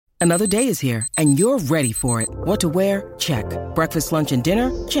Another day is here, and you're ready for it. What to wear? Check. Breakfast, lunch, and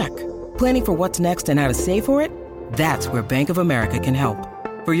dinner? Check. Planning for what's next and how to save for it? That's where Bank of America can help.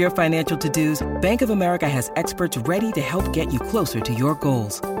 For your financial to-dos, Bank of America has experts ready to help get you closer to your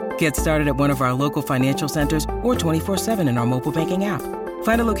goals. Get started at one of our local financial centers or 24/7 in our mobile banking app.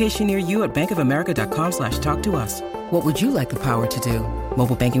 Find a location near you at bankofamerica.com/talktous. What would you like the power to do?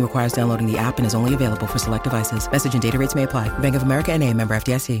 Mobile banking requires downloading the app and is only available for select devices. Message and data rates may apply. Bank of America N.A., member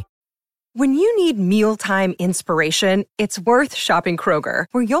FDIC. When you need mealtime inspiration, it's worth shopping Kroger,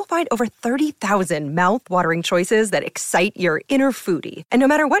 where you'll find over 30,000 mouth-watering choices that excite your inner foodie. And no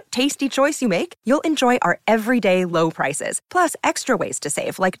matter what tasty choice you make, you'll enjoy our everyday low prices, plus extra ways to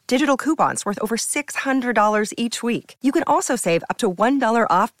save, like digital coupons worth over $600 each week. You can also save up to $1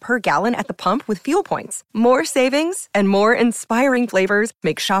 off per gallon at the pump with fuel points. More savings and more inspiring flavors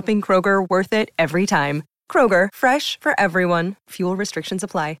make shopping Kroger worth it every time. Kroger, fresh for everyone. Fuel restrictions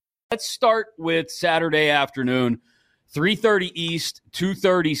apply. Let's start with Saturday afternoon, 3:30 East,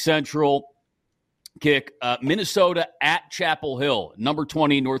 2:30 Central kick. Minnesota at Chapel Hill, number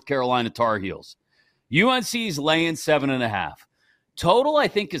 20 North Carolina Tar Heels. UNC's laying 7.5. Total, I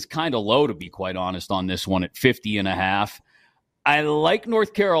think, is kind of low, to be quite honest, on this one at 50.5. I like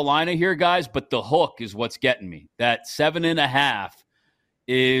North Carolina here, guys, but the hook is what's getting me. That 7.5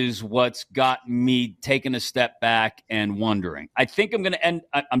 is what's got me taking a step back and wondering. I think I'm going to end.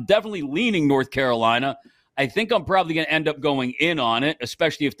 I'm definitely leaning North Carolina. I think I'm probably going to end up going in on it,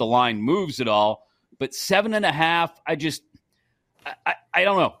 especially if the line moves at all. But 7.5, I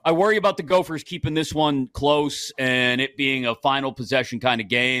don't know. I worry about the Gophers keeping this one close and it being a final possession kind of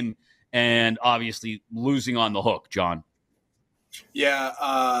game and obviously losing on the hook, John.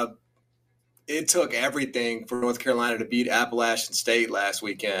 Yeah, it took everything for North Carolina to beat Appalachian State last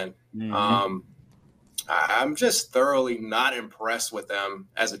weekend. Mm-hmm. I'm just thoroughly not impressed with them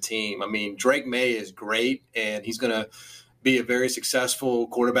as a team. I mean, Drake May is great, and he's going to be a very successful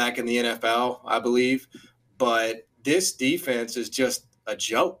quarterback in the NFL, I believe. But this defense is just a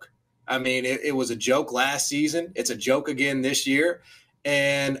joke. I mean, it was a joke last season. It's a joke again this year.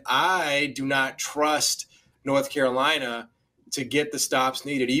 And I do not trust North Carolina to get the stops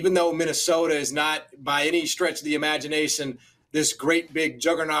needed. Even though Minnesota is not by any stretch of the imagination this great big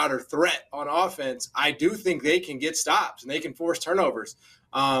juggernaut or threat on offense, I do think they can get stops and they can force turnovers.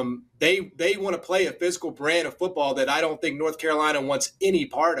 They want to play a physical brand of football that I don't think North Carolina wants any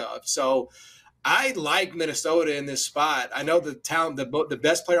part of. So I like Minnesota in this spot. I know the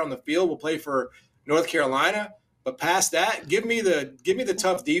best player on the field will play for North Carolina, but past that, give me the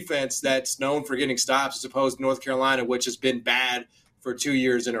tough defense that's known for getting stops as opposed to North Carolina, which has been bad for 2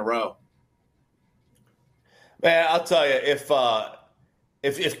 years in a row. Man, I'll tell you,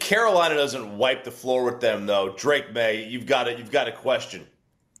 if Carolina doesn't wipe the floor with them, though, Drake May, you've got to question.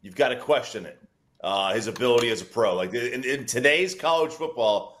 You've got to question it. His ability as a pro, like in today's college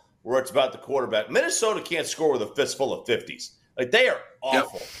football, where it's about the quarterback, Minnesota can't score with a fistful of 50s. Like, they are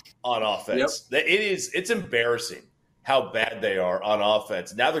awful on offense. Yep. It's embarrassing how bad they are on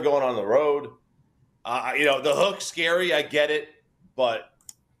offense. Now they're going on the road. The hook's scary. I get it. But,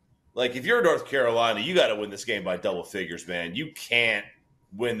 like, if you're North Carolina, you got to win this game by double figures, man. You can't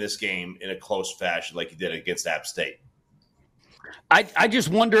win this game in a close fashion like you did against App State. I just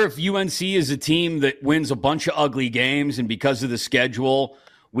wonder if UNC is a team that wins a bunch of ugly games, and because of the schedule,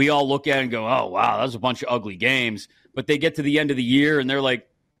 we all look at it and go, oh, wow, that was a bunch of ugly games. But they get to the end of the year and they're like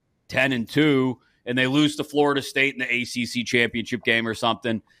 10-2, and they lose to Florida State in the ACC championship game or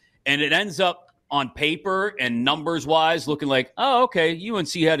something. And it ends up on paper and numbers wise looking like, oh, okay,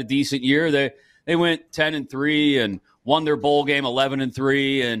 UNC had a decent year. They went 10-3 and won their bowl game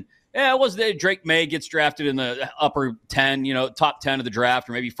 11-3. And it wasn't Drake May gets drafted in the upper 10, top 10 of the draft,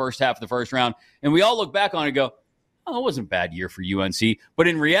 or maybe first half of the first round. And we all look back on it and go, oh, it wasn't a bad year for UNC. But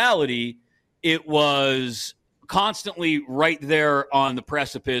in reality, it was constantly right there on the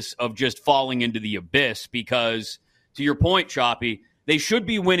precipice of just falling into the abyss because, to your point, Choppy, they should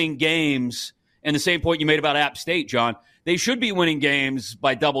be winning games, and the same point you made about App State, John, they should be winning games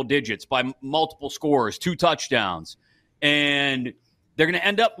by double digits, by multiple scores, 2 touchdowns. And they're going to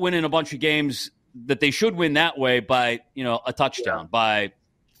end up winning a bunch of games that they should win that way by, a touchdown, by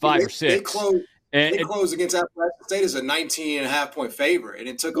 5 or 6. They closed against Appalachian State as a 19.5-point favorite, and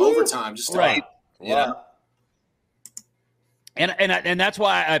it took overtime just to right. Yeah. And that's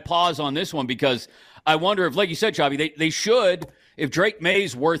why I pause on this one, because I wonder if, like you said, Chavi, they should, if Drake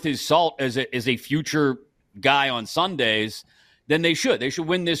May's worth his salt as a future guy on Sundays, then they should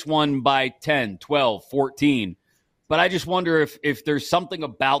win this one by 10, 12, 14. But I just wonder if there's something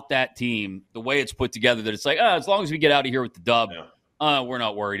about that team, the way it's put together, that it's like, as long as we get out of here with the dub, we're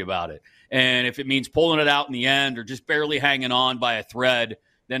not worried about it. And if it means pulling it out in the end or just barely hanging on by a thread,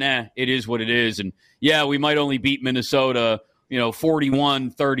 then it is what it is. And, yeah, we might only beat Minnesota,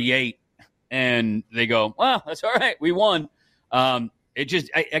 41-38. And they go, well, that's all right. We won. I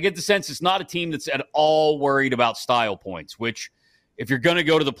get the sense it's not a team that's at all worried about style points, which if you're going to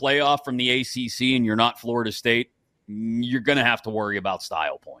go to the playoff from the ACC and you're not Florida State, you're going to have to worry about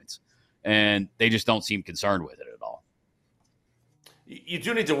style points. And they just don't seem concerned with it at all. You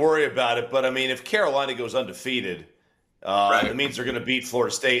do need to worry about it, but, I mean, if Carolina goes undefeated, it means they're going to beat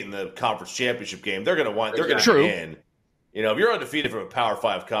Florida State in the conference championship game. They're going to be in. If you're undefeated from a Power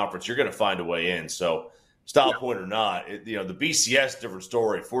 5 conference, you're going to find a way in. So, style point or not, the BCS, different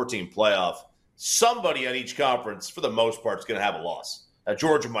story, 14 playoff. Somebody on each conference, for the most part, is going to have a loss. Now,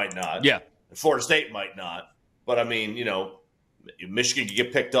 Georgia might not. Yeah. Florida State might not. But, I mean, Michigan could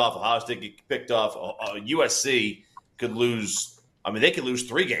get picked off. Ohio State could get picked off. USC could lose. I mean, they could lose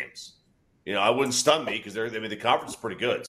 3 games. I wouldn't stun me because the conference is pretty good.